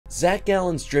Zac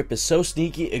Gallen's drip is so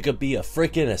sneaky it could be a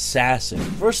freaking assassin.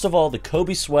 First of all, the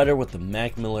Kobe sweater with the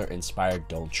Mac Miller inspired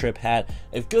Don't Trip hat.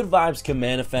 If good vibes can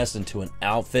manifest into an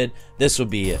outfit, this would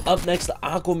be it. Up next, the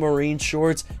aquamarine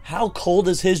shorts. How cold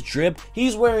is his drip?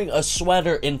 He's wearing a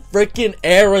sweater in freaking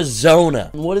Arizona.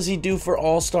 And what does he do for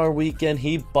All-Star Weekend?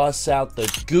 He busts out the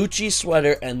Gucci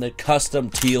sweater and the custom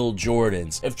teal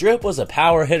Jordans. If drip was a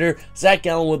power hitter, Zac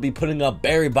Gallen would be putting up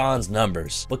Barry Bonds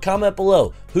numbers. But comment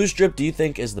below, whose drip do you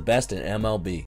think is the best in MLB?